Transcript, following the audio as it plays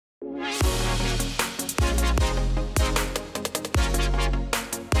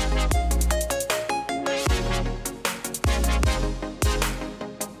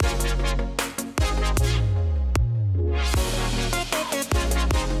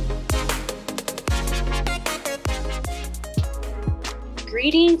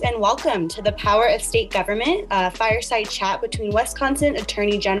Greetings and welcome to the Power of State Government, a fireside chat between Wisconsin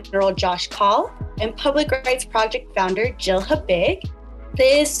Attorney General Josh Kaul and Public Rights Project founder Jill Habig.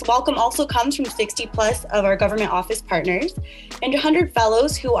 This welcome also comes from 60 plus of our government office partners and 100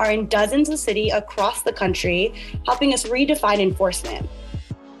 fellows who are in dozens of cities across the country, helping us redefine enforcement.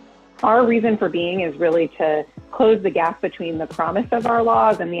 Our reason for being is really to close the gap between the promise of our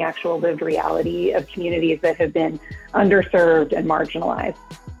laws and the actual lived reality of communities that have been underserved and marginalized.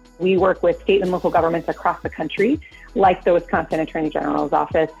 We work with state and local governments across the country, like the Wisconsin Attorney General's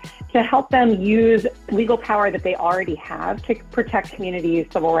office, to help them use legal power that they already have to protect communities'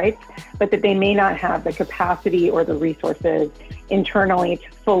 civil rights, but that they may not have the capacity or the resources internally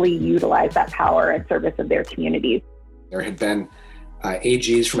to fully utilize that power in service of their communities. There had been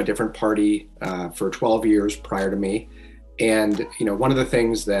AGs from a different party for 12 years prior to me. And one of the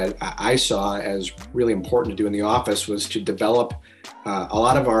things that I saw as really important to do in the office was to develop a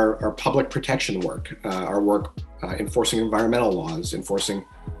lot of our public protection work, our work enforcing environmental laws, enforcing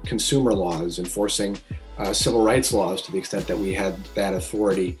consumer laws, enforcing civil rights laws to the extent that we had that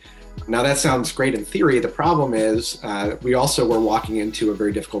authority. Now that sounds great in theory. The problem is we also were walking into a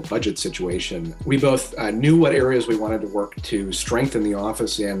very difficult budget situation. We both knew what areas we wanted to work to strengthen the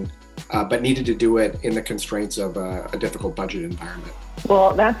office in, but needed to do it in the constraints of a difficult budget environment.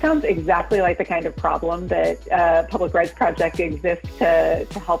 Well, that sounds exactly like the kind of problem that Public Rights Project exists to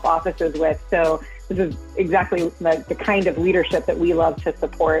help offices with. So this is exactly the kind of leadership that we love to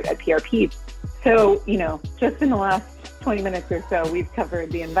support at PRP. So, just in the last 20 minutes or so, we've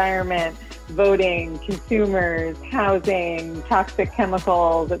covered the environment, voting, consumers, housing, toxic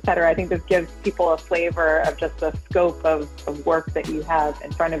chemicals, et cetera. I think this gives people a flavor of just the scope of work that you have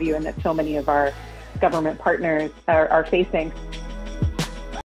in front of you and that so many of our government partners are facing.